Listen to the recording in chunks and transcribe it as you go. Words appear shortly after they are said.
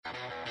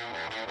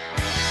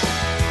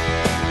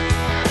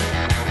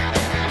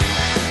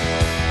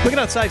Looking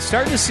outside,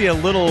 starting to see a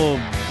little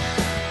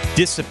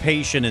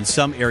dissipation in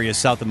some areas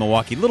south of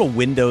Milwaukee. Little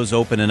windows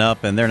opening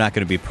up, and they're not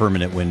going to be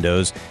permanent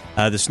windows.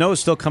 The snow is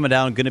still coming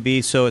down, going to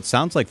be, so it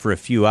sounds like for a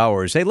few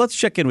hours. Hey, let's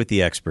check in with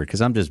the expert, because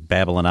I'm just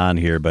babbling on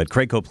here. But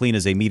Craig Koplien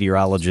is a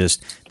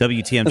meteorologist,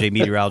 WTMJ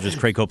meteorologist.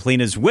 Craig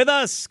Koplien is with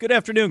us. Good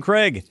afternoon,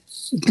 Craig.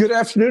 Good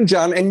afternoon,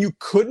 John. And you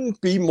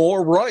couldn't be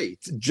more right.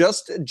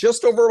 Just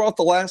over about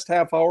the last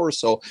half hour or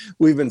so,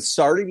 we've been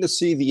starting to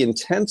see the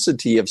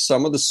intensity of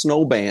some of the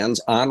snow bands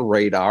on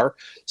radar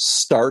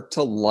start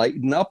to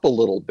lighten up a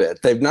little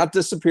bit. They've not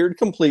disappeared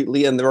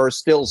completely, and there are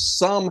still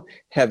some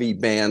heavy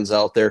bands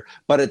out there,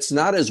 but it's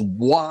not as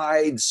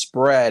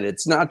widespread.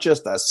 It's not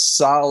just a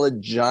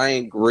solid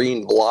giant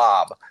green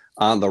blob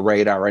on the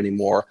radar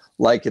anymore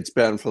like it's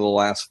been for the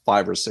last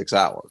 5 or 6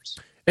 hours.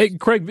 Hey,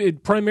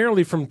 Craig,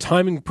 primarily from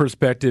timing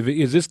perspective,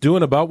 is this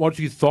doing about what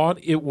you thought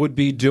it would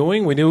be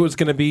doing? We knew it was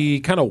going to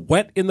be kind of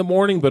wet in the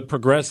morning, but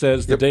progress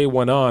as the day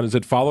went on. Has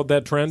it followed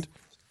that trend?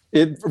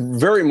 It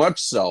very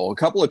much so. A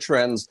couple of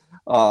trends,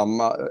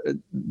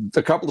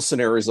 a couple of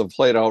scenarios have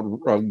played out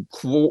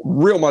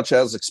real much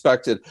as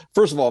expected.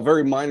 First of all,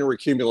 very minor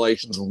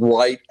accumulations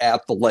right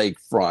at the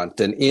lakefront,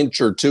 an inch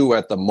or two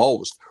at the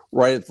most,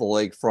 right at the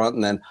lakefront,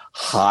 and then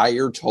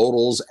higher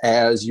totals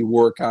as you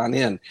work on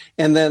in.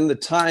 And then the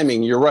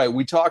timing, you're right.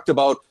 We talked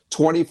about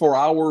 24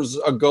 hours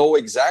ago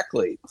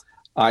exactly,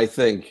 I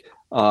think,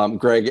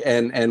 Greg,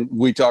 and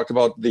we talked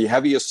about the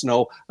heaviest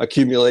snow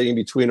accumulating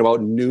between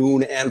about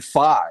noon and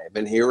 5.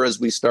 And here, as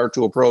we start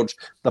to approach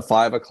the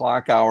 5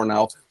 o'clock hour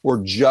now,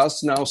 we're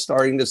just now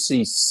starting to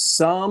see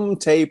some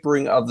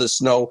tapering of the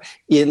snow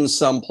in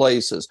some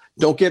places.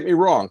 Don't get me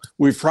wrong.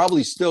 We've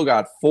probably still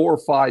got 4,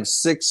 5,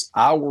 6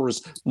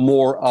 hours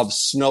more of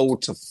snow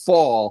to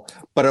fall,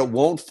 but it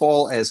won't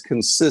fall as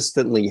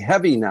consistently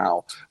heavy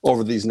now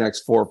over these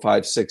next 4,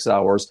 5, 6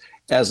 hours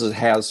as it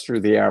has through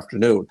the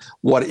afternoon.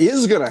 What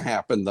is going to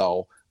happen,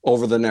 though,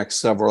 over the next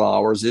several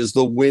hours is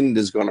the wind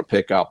is going to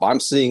pick up. I'm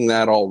seeing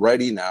that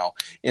already now.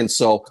 And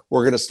so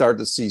we're going to start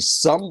to see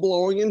some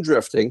blowing and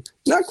drifting,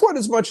 not quite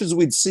as much as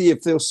we'd see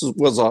if this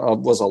was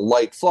a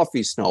light,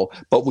 fluffy snow,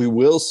 but we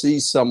will see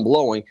some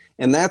blowing.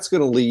 And that's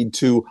going to lead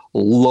to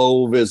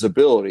low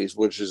visibilities,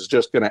 which is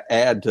just going to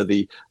add to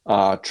the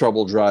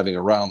trouble driving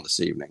around this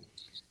evening.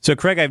 So,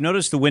 Craig, I've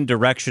noticed the wind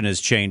direction has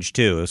changed,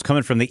 too. It was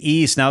coming from the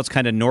east. Now it's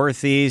kind of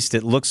northeast.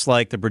 It looks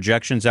like the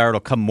projections are it'll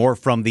come more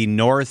from the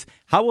north.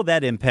 How will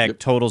that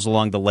impact totals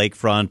along the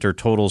lakefront or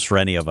totals for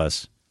any of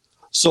us?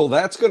 So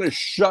that's going to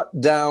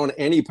shut down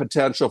any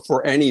potential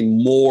for any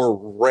more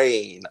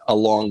rain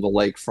along the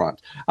lakefront.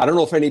 I don't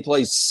know if any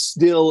place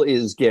still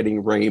is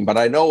getting rain, but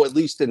I know at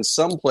least in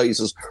some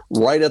places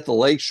right at the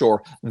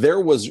lakeshore, there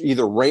was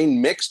either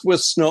rain mixed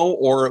with snow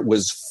or it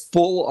was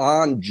full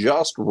on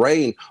just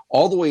rain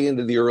all the way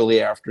into the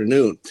early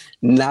afternoon.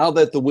 Now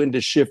that the wind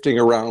is shifting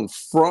around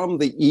from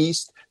the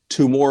east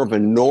to more of a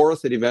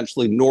north and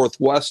eventually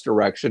northwest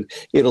direction,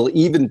 it'll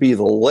even be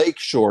the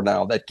lakeshore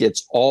now that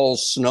gets all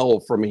snow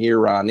from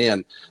here on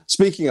in.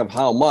 Speaking of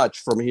how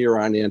much from here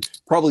on in,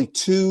 probably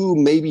 2,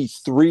 maybe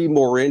 3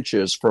 more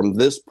inches from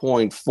this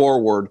point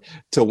forward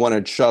to when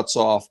it shuts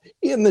off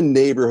in the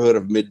neighborhood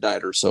of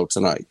midnight or so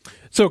tonight.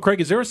 So,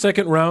 Craig, is there a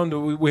second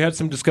round? We had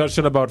some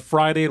discussion about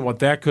Friday and what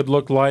that could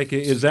look like.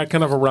 Is that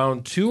kind of a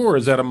round 2, or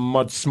is that a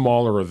much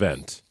smaller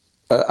event?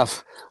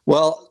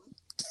 Well,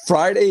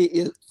 Friday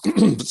is,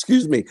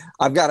 excuse me,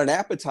 I've got an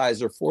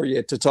appetizer for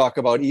you to talk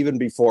about even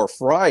before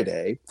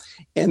Friday,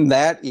 and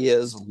that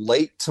is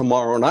late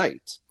tomorrow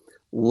night.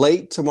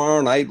 Late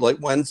tomorrow night, late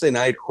Wednesday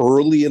night,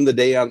 early in the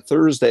day on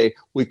Thursday,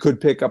 we could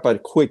pick up a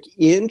quick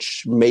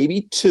inch,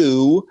 maybe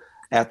 2,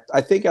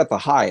 I think at the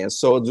highest.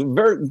 So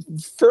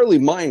it's fairly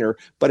minor,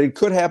 but it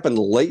could happen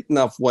late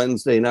enough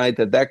Wednesday night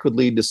that could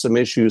lead to some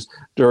issues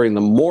during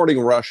the morning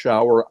rush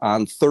hour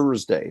on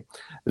Thursday.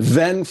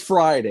 Then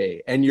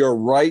Friday, and you're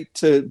right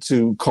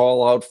to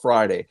call out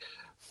Friday.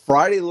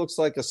 Friday looks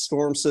like a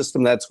storm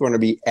system that's going to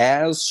be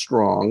as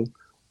strong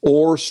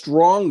or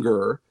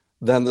stronger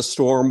than the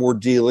storm we're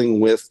dealing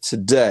with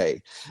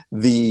today.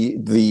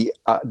 The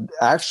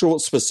actual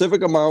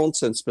specific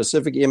amounts and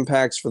specific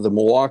impacts for the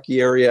Milwaukee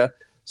area,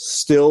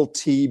 still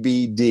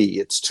TBD.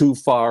 It's too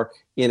far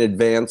in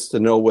advance to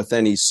know with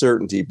any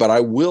certainty. But I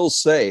will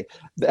say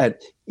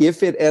that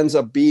if it ends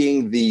up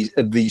being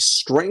the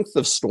strength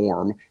of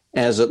storm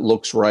as it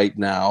looks right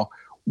now,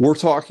 we're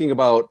talking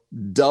about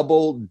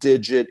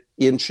double-digit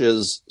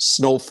inches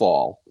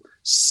snowfall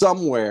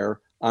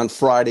somewhere on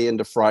Friday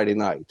into Friday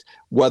night,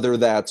 whether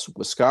that's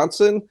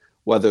Wisconsin,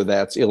 whether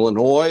that's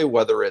Illinois,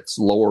 whether it's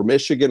lower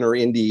Michigan or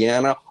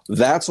Indiana.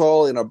 That's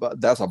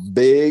a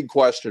big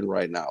question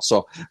right now.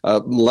 So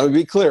let me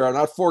be clear. I'm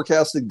not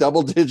forecasting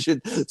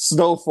double-digit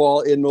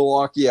snowfall in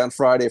Milwaukee on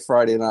Friday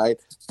night,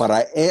 but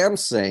I am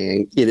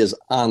saying it is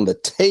on the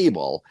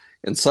table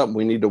and something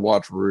we need to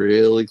watch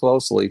really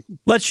closely.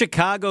 Let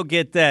Chicago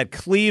get that.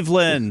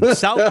 Cleveland,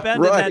 South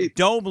Bend, right. And that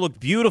dome look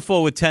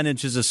beautiful with 10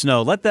 inches of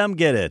snow. Let them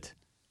get it.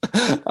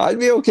 I'd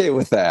be okay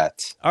with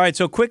that. All right,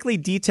 so quickly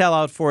detail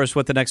out for us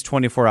what the next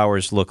 24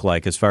 hours look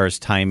like as far as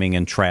timing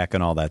and track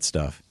and all that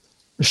stuff.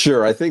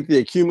 Sure. I think the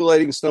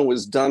accumulating snow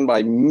is done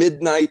by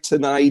midnight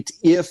tonight,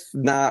 if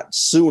not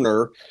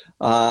sooner.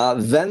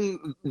 Then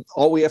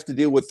all we have to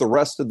deal with the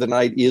rest of the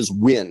night is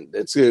wind.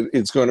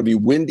 It's going to be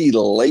windy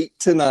late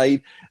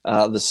tonight.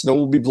 The snow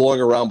will be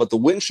blowing around, but the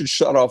wind should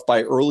shut off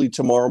by early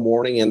tomorrow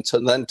morning. And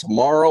then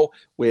tomorrow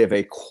we have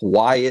a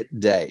quiet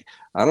day.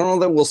 I don't know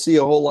that we'll see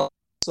a whole lot of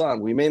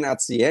sun. We may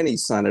not see any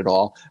sun at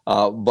all,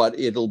 but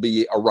it'll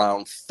be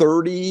around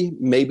 30,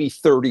 maybe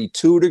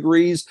 32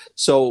 degrees.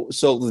 So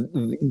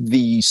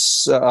the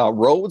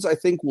roads, I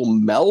think, will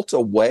melt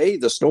away.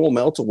 The snow will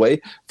melt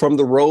away from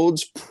the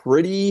roads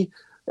pretty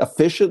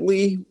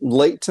efficiently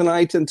late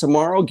tonight and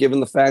tomorrow, given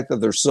the fact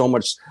that there's so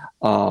much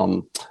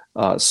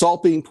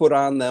salt being put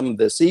on them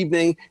this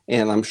evening,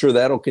 and I'm sure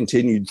that'll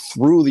continue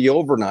through the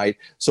overnight.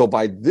 So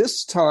by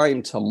this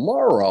time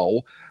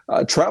tomorrow,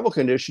 travel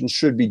conditions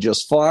should be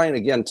just fine.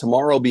 Again,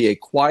 tomorrow will be a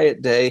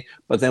quiet day,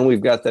 but then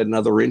we've got that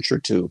another inch or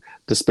two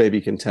to maybe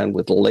contend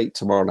with late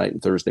tomorrow night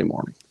and Thursday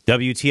morning.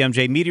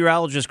 WTMJ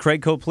meteorologist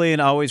Craig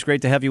Koplien, always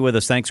great to have you with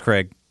us. Thanks,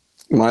 Craig.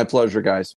 My pleasure, guys.